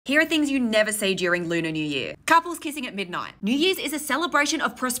Here are things you never see during Lunar New Year. Couples kissing at midnight. New Year's is a celebration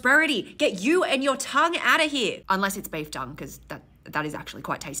of prosperity. Get you and your tongue out of here. Unless it's beef tongue, because that is actually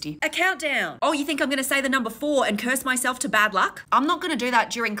quite tasty. A countdown. Oh, you think I'm gonna say the number 4 and curse myself to bad luck? I'm not gonna do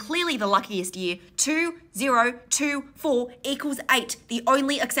that during clearly the luckiest year. 2024 equals 8, the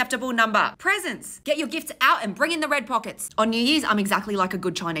only acceptable number. Presents. Get your gifts out and bring in the red pockets. On New Year's, I'm exactly like a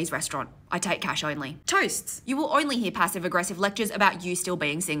good Chinese restaurant. I take cash only. Toasts. You will only hear passive-aggressive lectures about you still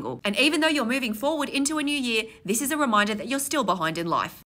being single. And even though you're moving forward into a new year, this is a reminder that you're still behind in life.